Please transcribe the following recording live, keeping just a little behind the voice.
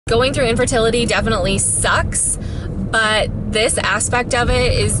Going through infertility definitely sucks, but this aspect of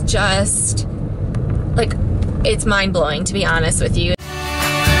it is just, like, it's mind-blowing, to be honest with you.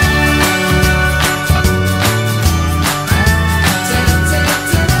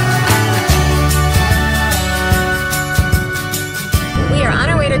 We are on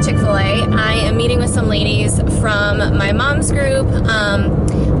our way to Chick-fil-A. I am meeting with some ladies from my mom's group.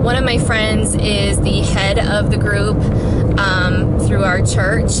 One of my friends is the head of the group through our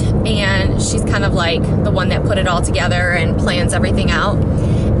church, and she's kind of like the one that put it all together and plans everything out.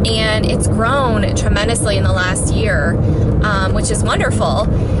 And it's grown tremendously in the last year, which is wonderful.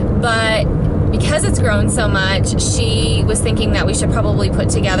 But because it's grown so much, she was thinking that we should probably put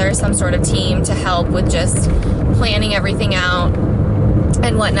together some sort of team to help with just planning everything out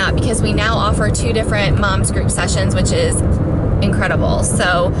and whatnot, because we now offer 2 different moms group sessions, which is incredible.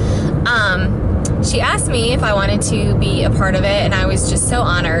 So she asked me if I wanted to be a part of it, and I was just so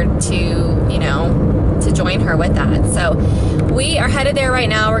honored to, you know, to join her with that. So we are headed there right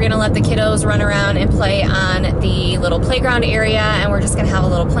now. We're gonna let the kiddos run around and play on the little playground area, and we're just gonna have a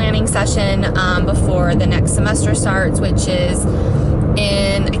little planning session before the next semester starts, which is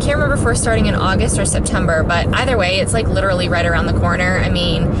in, I can't remember if we're starting in August or September, but either way, it's like literally right around the corner. I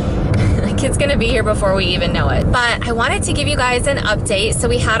mean, the kid's gonna be here before we even know it. But I wanted to give you guys an update. So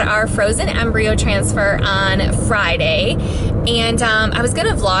we had our Frozen Embryo Transfer on Friday, and I was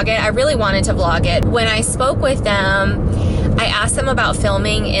gonna vlog it. I really wanted to vlog it. When I spoke with them, I asked them about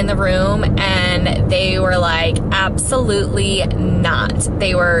filming in the room, and they were like, absolutely not.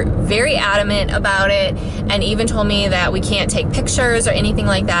 They were very adamant about it, and even told me that we can't take pictures or anything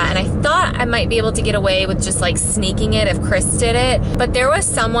like that. And I thought I might be able to get away with just like sneaking it if Chris did it, but there was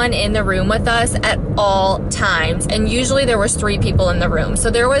someone in the room with us at all times, and usually there was 3 people in the room,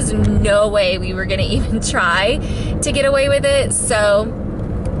 so there was no way we were gonna even try to get away with it. So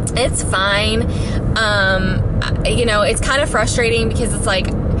it's fine. You know, it's kind of frustrating because it's like,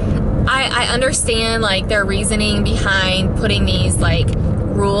 I understand like their reasoning behind putting these like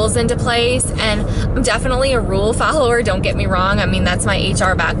rules into place, and I'm definitely a rule follower, don't get me wrong. I mean, that's my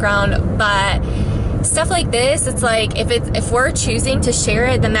HR background, but stuff like this, it's like if we're choosing to share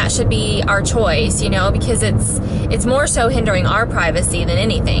it, then that should be our choice, you know, because it's more so hindering our privacy than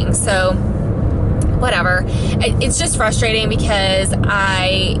anything. So whatever. It's just frustrating because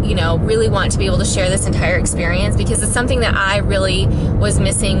I, you know, really want to be able to share this entire experience, because it's something that I really was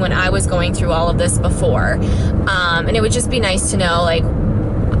missing when I was going through all of this before. And it would just be nice to know like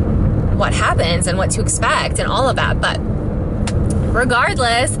what happens and what to expect and all of that. But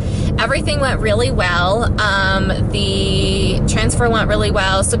regardless, everything went really well. The transfer went really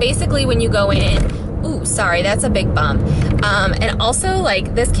well. So basically when you go in, ooh, sorry, that's a big bump. And also,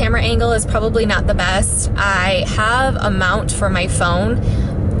 like, this camera angle is probably not the best. I have a mount for my phone,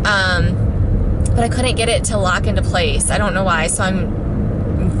 but I couldn't get it to lock into place. I don't know why, so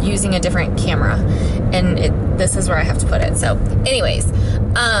I'm using a different camera, and this is where I have to put it. So anyways,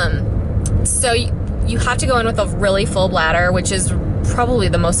 so you have to go in with a really full bladder, which is probably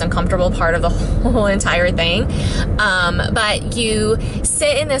the most uncomfortable part of the whole entire thing. But you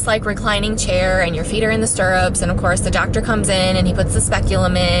sit in this like reclining chair, and your feet are in the stirrups, and of course the doctor comes in and he puts the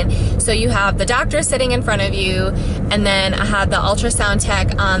speculum in. So you have the doctor sitting in front of you, and then I had the ultrasound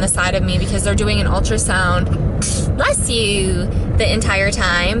tech on the side of me because they're doing an ultrasound, bless you, the entire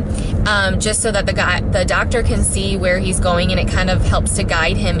time, just so that the doctor can see where he's going, and it kind of helps to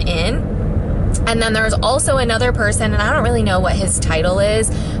guide him in. And then there's also another person, and I don't really know what his title is,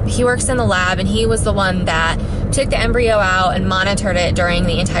 but he works in the lab, and he was the one that took the embryo out and monitored it during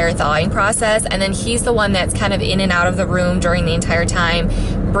the entire thawing process. And then he's the one that's kind of in and out of the room during the entire time,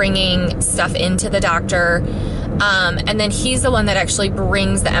 bringing stuff into the doctor. And then he's the one that actually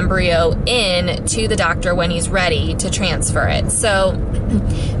brings the embryo in to the doctor when he's ready to transfer it. So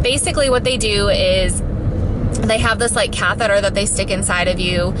basically what they do is they have this like catheter that they stick inside of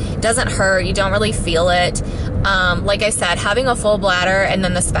you. It doesn't hurt, you don't really feel it. Like I said, having a full bladder and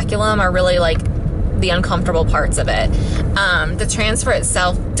then the speculum are really like the uncomfortable parts of it. The transfer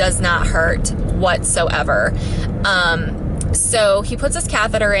itself does not hurt whatsoever. So he puts his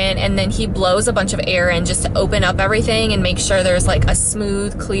catheter in, and then he blows a bunch of air in just to open up everything and make sure there's like a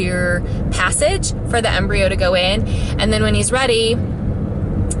smooth, clear passage for the embryo to go in. And then when he's ready,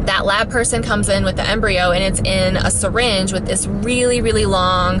 that lab person comes in with the embryo, and it's in a syringe with this really, really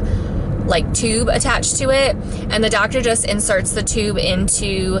long like tube attached to it, and the doctor just inserts the tube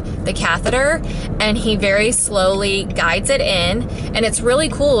into the catheter, and he very slowly guides it in. And it's really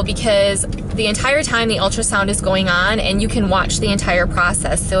cool because the entire time the ultrasound is going on, and you can watch the entire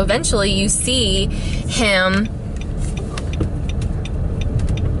process. So eventually you see him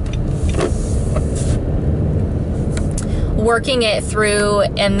working it through,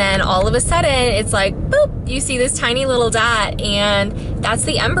 and then all of a sudden it's like, boop, you see this tiny little dot, and that's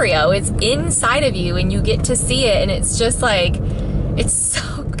the embryo. It's inside of you, and you get to see it, and it's just like,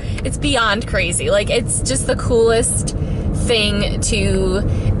 it's beyond crazy. Like, it's just the coolest thing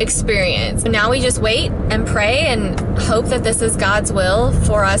to experience. Now we just wait and pray and hope that this is God's will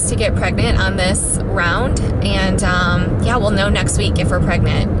for us to get pregnant on this round, and yeah, we'll know next week if we're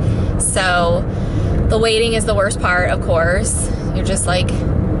pregnant. So the waiting is the worst part, of course. You're just like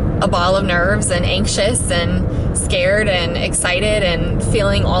a ball of nerves and anxious and scared and excited and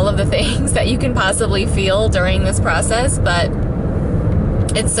feeling all of the things that you can possibly feel during this process, but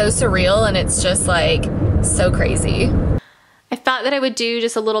it's so surreal, and it's just like so crazy. I thought that I would do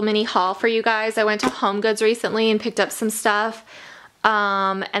just a little mini haul for you guys. I went to Homegoods recently and picked up some stuff.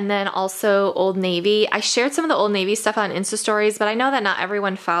 And then also Old Navy. I shared some of the Old Navy stuff on Insta stories, but I know that not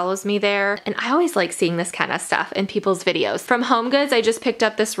everyone follows me there. And I always like seeing this kind of stuff in people's videos. From Homegoods, I just picked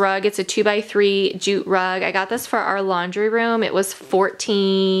up this rug. It's a 2x3 jute rug. I got this for our laundry room. It was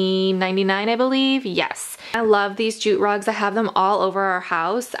 $14.99, I believe. Yes. I love these jute rugs. I have them all over our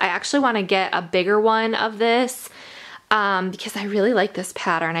house. I actually want to get a bigger one of this. Because I really like this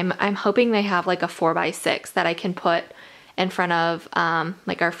pattern. I'm hoping they have like a 4x6 that I can put in front of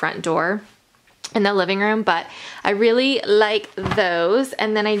like our front door in the living room, but I really like those.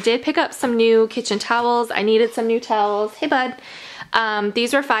 And then I did pick up some new kitchen towels. I needed some new towels. Hey bud.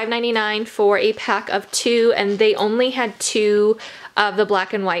 These were $5.99 for a pack of 2, and they only had 2 of the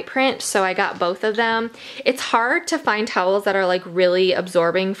black and white print, so I got both of them. It's hard to find towels that are like really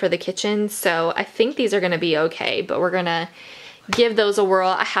absorbing for the kitchen, so I think these are gonna be okay, but we're gonna give those a whirl.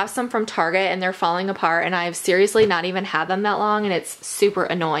 I have some from Target and they're falling apart, and I've seriously not even had them that long, and it's super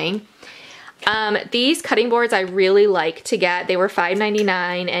annoying. These cutting boards I really like to get. They were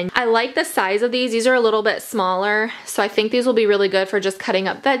 $5.99, and I like the size of these. These are a little bit smaller, so I think these will be really good for just cutting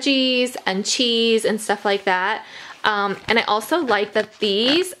up veggies and cheese and stuff like that. And I also like that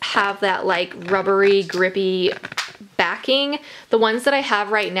these have that like rubbery, grippy backing. The ones that I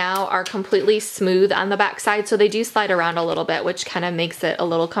have right now are completely smooth on the back side, so they do slide around a little bit, which kind of makes it a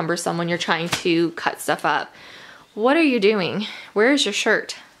little cumbersome when you're trying to cut stuff up. What are you doing? Where is your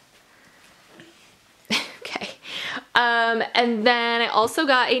shirt? Okay. And then I also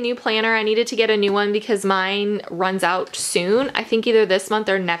got a new planner. I needed to get a new one because mine runs out soon. I think either this month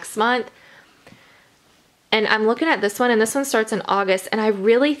or next month. And I'm looking at this one, and this one starts in August, and I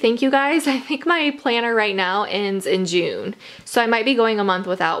really think, you guys, I think my planner right now ends in June. So I might be going a month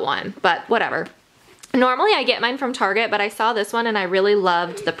without one, but whatever. Normally I get mine from Target, but I saw this one and I really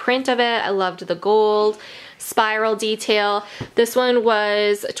loved the print of it. I loved the gold spiral detail. This one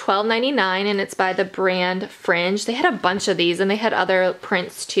was $12.99, and it's by the brand Fringe. They had a bunch of these, and they had other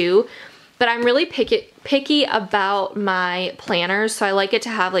prints too. But I'm really picky about my planners, so I like it to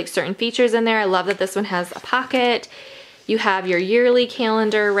have like certain features in there. I love that this one has a pocket. You have your yearly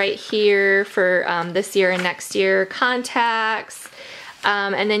calendar right here for this year and next year, contacts,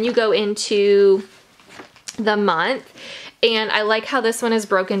 and then you go into the month. And I like how this one is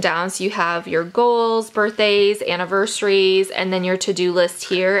broken down. So you have your goals, birthdays, anniversaries, and then your to-do list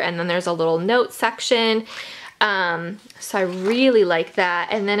here, and then there's a little note section. So I really like that.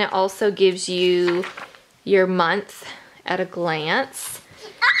 And then it also gives you your month at a glance.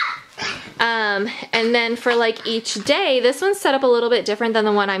 And then for like each day, this one's set up a little bit different than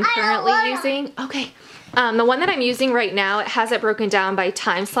the one I'm currently using. Okay. The one that I'm using right now, it has it broken down by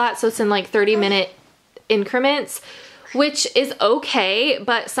time slot. So it's in like 30-minute increments, which is okay,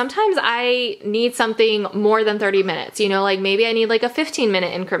 but sometimes I need something more than 30 minutes, you know, like maybe I need like a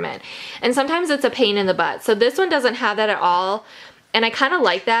 15-minute increment, and sometimes it's a pain in the butt. So this one doesn't have that at all, and I kind of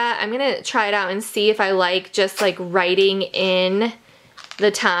like that. I'm gonna try it out and see if I like just like writing in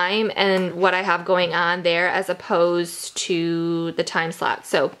the time and what I have going on there as opposed to the time slot.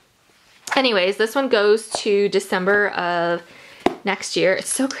 So anyways, this one goes to December of next year. It's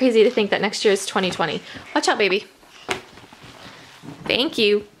so crazy to think that next year is 2020. Watch out, baby. Thank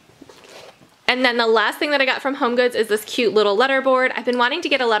you. And then the last thing that I got from Homegoods is this cute little letter board. I've been wanting to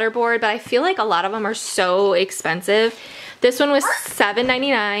get a letter board, but I feel like a lot of them are so expensive. This one was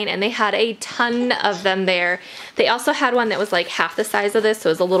 $7.99, and they had a ton of them there. They also had one that was like half the size of this, so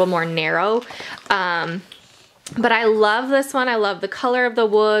it was a little more narrow. But I love this one. I love the color of the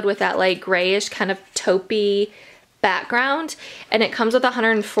wood with that like grayish kind of taupey background, and it comes with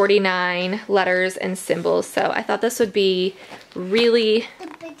 149 letters and symbols. So I thought this would be really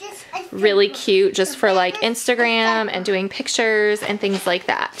cute just for like Instagram and doing pictures and things like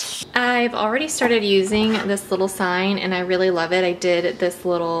that. I've already started using this little sign, and I really love it. I did this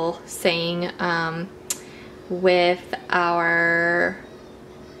little saying, with our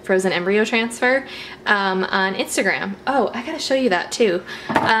Frozen Embryo Transfer on Instagram. Oh, I gotta show you that too.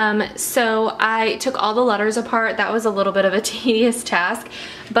 So I took all the letters apart. That was a little bit of a tedious task,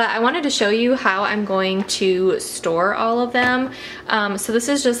 but I wanted to show you how I'm going to store all of them. So this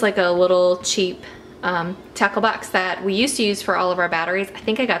is just like a little cheap tackle box that we used to use for all of our batteries. I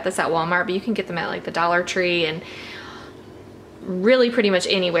think I got this at Walmart, but you can get them at like the Dollar Tree and really pretty much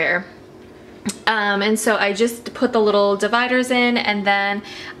anywhere. And so I just put the little dividers in, and then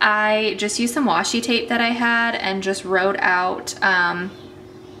I just used some washi tape that I had and just wrote out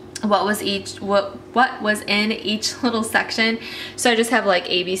what was in each little section. So I just have like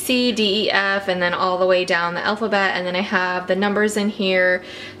A, B, C, D, E, F, and then all the way down the alphabet, and then I have the numbers in here,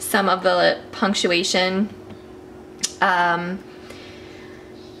 some of the punctuation,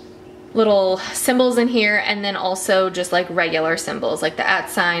 little symbols in here, and then also just like regular symbols like the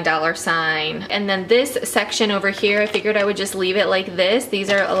 @ dollar sign. And then this section over here, I figured I would just leave it like this. These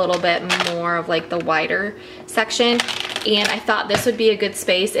are a little bit more of like the wider section, and I thought this would be a good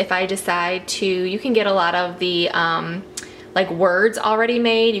space if I decide to, you can get a lot of the like words already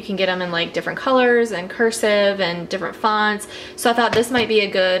made. You can get them in like different colors and cursive and different fonts. So I thought this might be a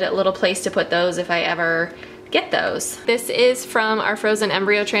good little place to put those if I ever get those. This is from our Frozen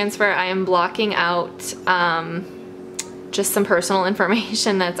Embryo Transfer. I am blocking out just some personal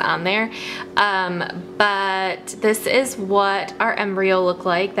information that's on there. But this is what our embryo looked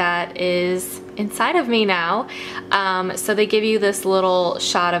like that is inside of me now. So they give you this little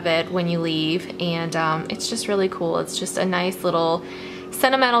shot of it when you leave, and it's just really cool. It's just a nice little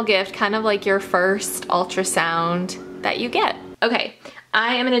sentimental gift, kind of like your first ultrasound that you get. Okay.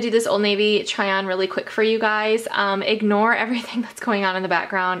 I am gonna do this Old Navy try on really quick for you guys. Ignore everything that's going on in the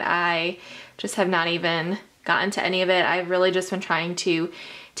background. I just have not even gotten to any of it. I've really just been trying to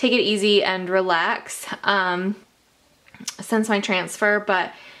take it easy and relax since my transfer,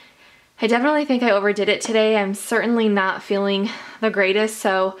 but I definitely think I overdid it today. I'm certainly not feeling the greatest,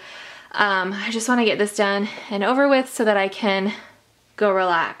 so I just wanna get this done and over with so that I can go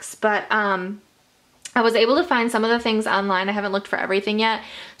relax. But I was able to find some of the things online. I haven't looked for everything yet.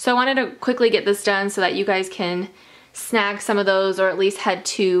 So I wanted to quickly get this done so that you guys can snag some of those, or at least head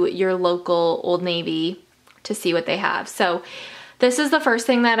to your local Old Navy to see what they have. So this is the first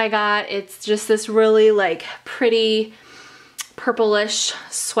thing that I got. It's just this really like pretty purplish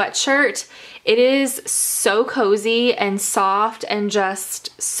sweatshirt. It is so cozy and soft and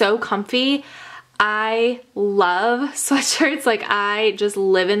just so comfy. I love sweatshirts. Like, I just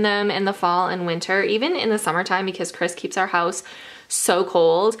live in them in the fall and winter, even in the summertime, because Chris keeps our house so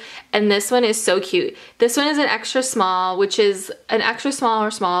cold. And this one is so cute. This one is an extra small, which is an extra small, or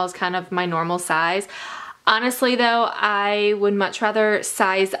small is kind of my normal size. Honestly though, I would much rather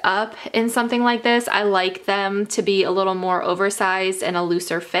size up in something like this. I like them to be a little more oversized and a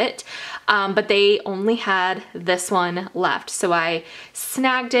looser fit, but they only had this one left. So I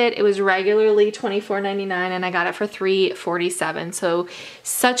snagged it. It was regularly $24.99 and I got it for $3.47. So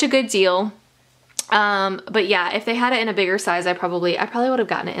such a good deal. But yeah, if they had it in a bigger size, I probably would have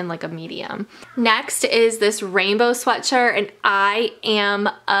gotten it in like a medium. Next is this rainbow sweatshirt, and I am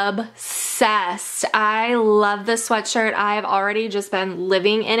obsessed. I love this sweatshirt. I have already just been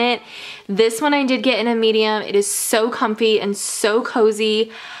living in it. This one I did get in a medium. It is so comfy and so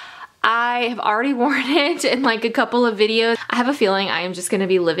cozy. I have already worn it in like a couple of videos. I have a feeling I am just gonna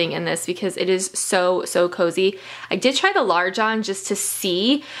be living in this because it is so, so cozy. I did try the large on just to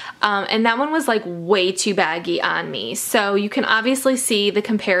see, and that one was like way too baggy on me. So you can obviously see the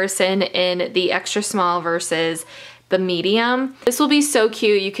comparison in the extra small versus the medium. This will be so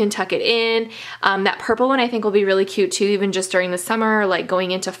cute. You can tuck it in. That purple one I think will be really cute too, even just during the summer, like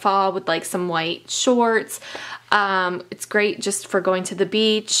going into fall with like some white shorts. It's great just for going to the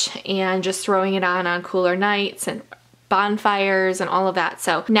beach and just throwing it on cooler nights and bonfires and all of that.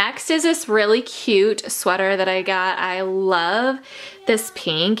 So next is this really cute sweater that I got. I love this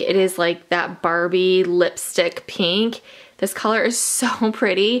pink. It is like that Barbie lipstick pink. This color is so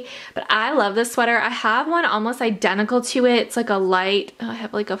pretty, but I love this sweater. I have one almost identical to it. It's like a light, oh, I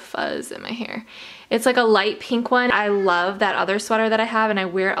have like a fuzz in my hair. It's like a light pink one. I love that other sweater that I have, and I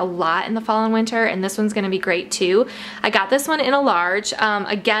wear it a lot in the fall and winter, and this one's gonna be great too. I got this one in a large.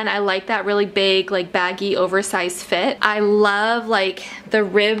 Again, I like that really big, like baggy, oversized fit. I love like the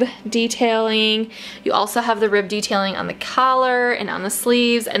rib detailing. You also have the rib detailing on the collar and on the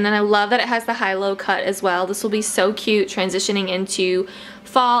sleeves, and then I love that it has the high-low cut as well. This will be so cute transitioning into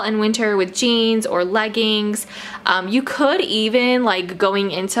fall and winter with jeans or leggings. You could even, like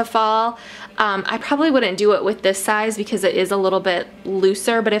going into fall, I probably wouldn't do it with this size because it is a little bit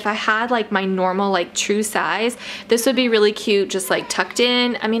looser, but if I had like my normal like true size, this would be really cute just like tucked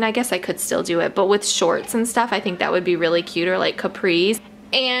in. I mean, I guess I could still do it, but with shorts and stuff, I think that would be really cute, or like capris.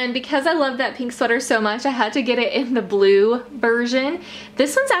 And because I love that pink sweater so much, I had to get it in the blue version.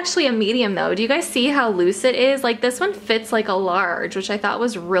 This one's actually a medium though. Do you guys see how loose it is? Like this one fits like a large, which I thought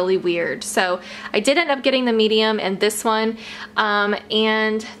was really weird. So I did end up getting the medium and this one.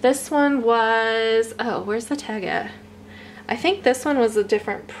 And this one was, oh, where's the tag at? I think this one was a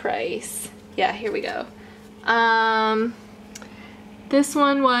different price. Yeah, here we go. This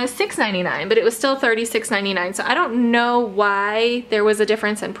one was $6.99, but it was still $36.99. So I don't know why there was a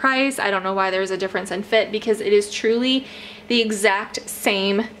difference in price. I don't know why there was a difference in fit, because it is truly the exact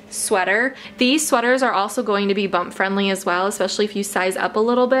same sweater. These sweaters are also going to be bump friendly as well, especially if you size up a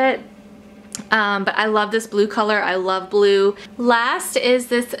little bit. But I love this blue color. I love blue. Last is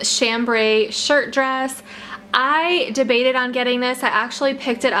this chambray shirt dress. I debated on getting this. I actually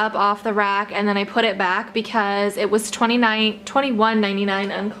picked it up off the rack and then I put it back because it was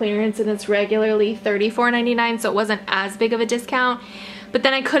 $21.99 on clearance and it's regularly $34.99, so it wasn't as big of a discount. But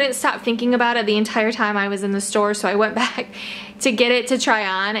then I couldn't stop thinking about it the entire time I was in the store, so I went back to get it to try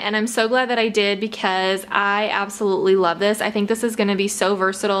on, and I'm so glad that I did because I absolutely love this. I think this is going to be so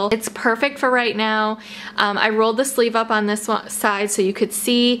versatile. It's perfect for right now. I rolled the sleeve up on this one side so you could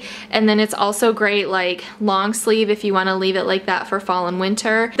see, and then it's also great like long sleeve if you want to leave it like that for fall and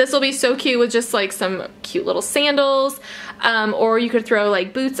winter. This will be so cute with just like some cute little sandals, or you could throw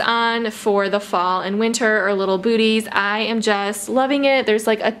like boots on for the fall and winter, or little booties. I am just loving it. There's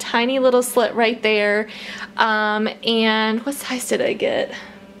like a tiny little slit right there. And what size did I get?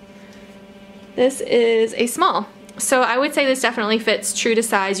 This is a small. So I would say this definitely fits true to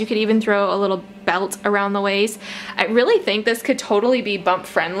size. You could even throw a little belt around the waist. I really think this could totally be bump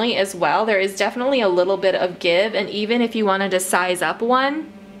friendly as well. There is definitely a little bit of give, and even if you wanted to size up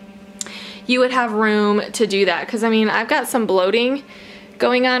one, you would have room to do that. Because I mean, I've got some bloating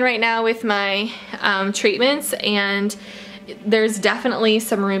going on right now with my treatments, and there's definitely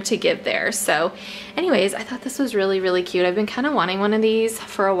some room to give there. So anyways, I thought this was really, really cute. I've been kind of wanting one of these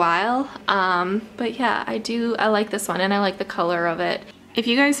for a while. But yeah, I like this one, and I like the color of it. If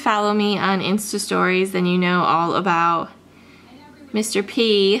you guys follow me on Insta stories, then you know all about Mr.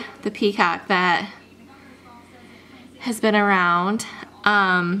 P, the peacock that has been around.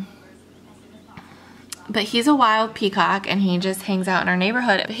 But he's a wild peacock and he just hangs out in our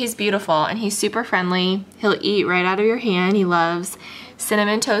neighborhood. He's beautiful and he's super friendly. He'll eat right out of your hand. He loves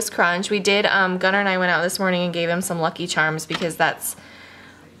Cinnamon Toast Crunch. We did, Gunnar and I went out this morning and gave him some Lucky Charms because that's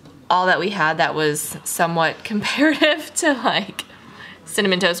all that we had that was somewhat comparative to like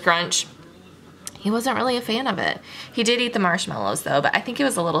Cinnamon Toast Crunch. He wasn't really a fan of it. He did eat the marshmallows though, but I think it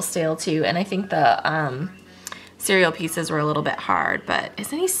was a little stale too, and I think the cereal pieces were a little bit hard, but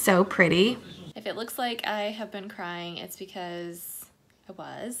isn't he so pretty? If it looks like I have been crying, it's because I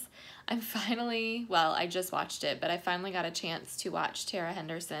was. I'm finally, well, I just watched it, but I finally got a chance to watch Tara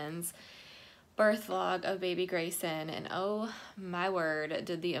Henderson's birth vlog of baby Grayson, and oh my word,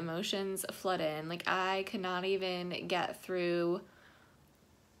 did the emotions flood in. Like, I could not even get through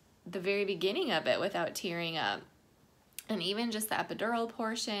the very beginning of it without tearing up. And even just the epidural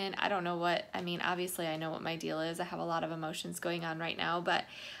portion, I don't know what, I mean, obviously I know what my deal is. I have a lot of emotions going on right now, but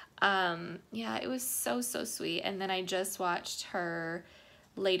yeah, it was so, so sweet. And then I just watched her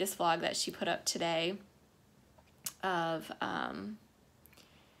latest vlog that she put up today of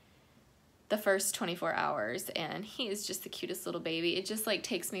the first 24 hours, and he is just the cutest little baby. It just like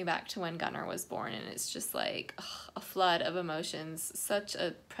takes me back to when Gunnar was born, and it's just like a flood of emotions. Such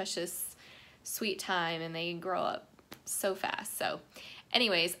a precious, sweet time, and they grow up so fast. So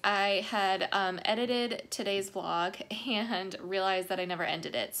anyways, I had edited today's vlog and realized that I never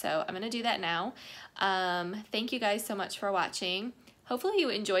ended it, so I'm gonna do that now. Thank you guys so much for watching. Hopefully you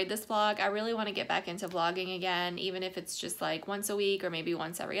enjoyed this vlog. I really want to get back into vlogging again, even if it's just like once a week or maybe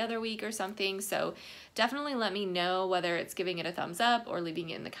once every other week or something. So definitely let me know whether it's giving it a thumbs up or leaving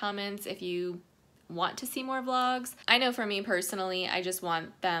it in the comments if you want to see more vlogs. I know for me personally, I just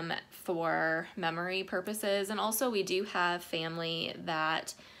want them for memory purposes, and also we do have family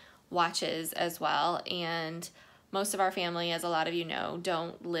that watches as well, and most of our family, as a lot of you know,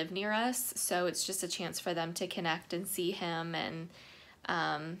 don't live near us, so it's just a chance for them to connect and see him and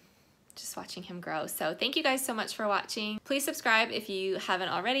just watching him grow. So thank you guys so much for watching. Please subscribe if you haven't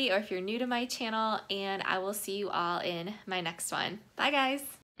already or if you're new to my channel, and I will see you all in my next one. Bye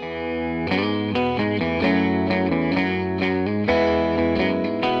guys!